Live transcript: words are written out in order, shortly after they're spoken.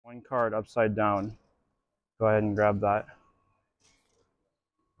One card upside down. Go ahead and grab that.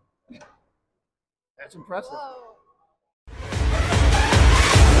 That's impressive. Whoa.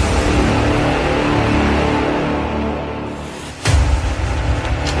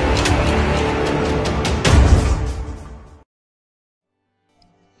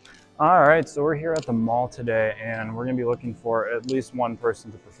 All right, so we're here at the mall today, and we're gonna be looking for at least one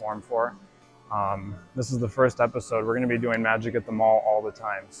person to perform for. This is the first episode. We're gonna be doing magic at the mall all the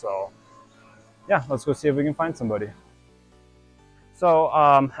time. So yeah, let's go see if we can find somebody. So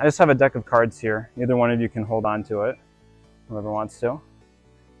I just have a deck of cards here. Either one of you can hold on to it, whoever wants to.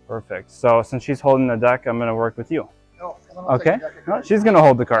 Perfect. So since she's holding the deck, I'm gonna work with you. Oh, Okay, no, she's gonna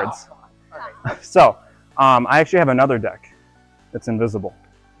hold the cards. Oh, So I actually have another deck that's invisible.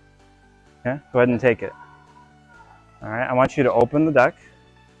 Okay, go ahead and take it. All right, I want you to open the deck,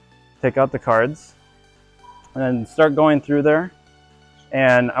 take out the cards, and then start going through there.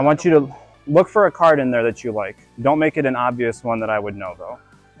 And I want you to look for a card in there that you like. Don't make it an obvious one that I would know, though.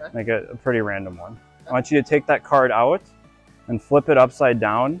 Okay. Make it a pretty random one. I want you to take that card out and flip it upside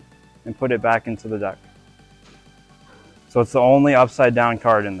down and put it back into the deck. So it's the only upside down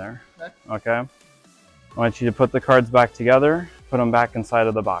card in there. Okay? I want you to put the cards back together, put them back inside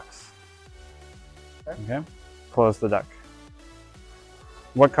of the box. Okay, close the deck.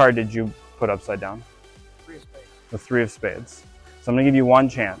 What card did you put upside down? Three of spades. The three of spades. So I'm gonna give you one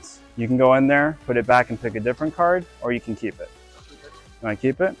chance. You can go in there, put it back and pick a different card, or you can keep it. You wanna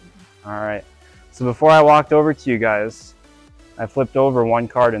keep it? All right. So before I walked over to you guys, I flipped over one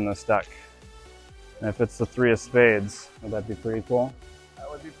card in this deck. And if it's the three of spades, would that be pretty cool? That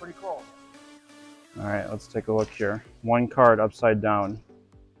would be pretty cool. All right, let's take a look here. One card upside down.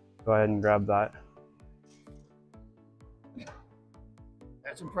 Go ahead and grab that.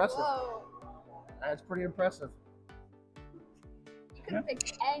 That's impressive. Whoa. That's pretty impressive. You could have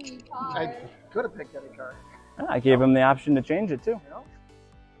picked any card. I could have picked any card. I gave him the option to change it too. You know?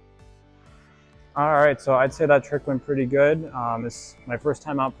 All right, so I'd say that trick went pretty good. It's my first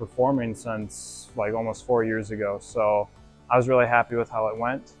time out performing since like almost 4 years ago. So I was really happy with how it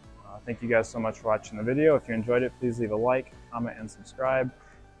went. Thank you guys so much for watching the video. If you enjoyed it, please leave a like, comment, and subscribe.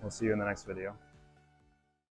 We'll see you in the next video.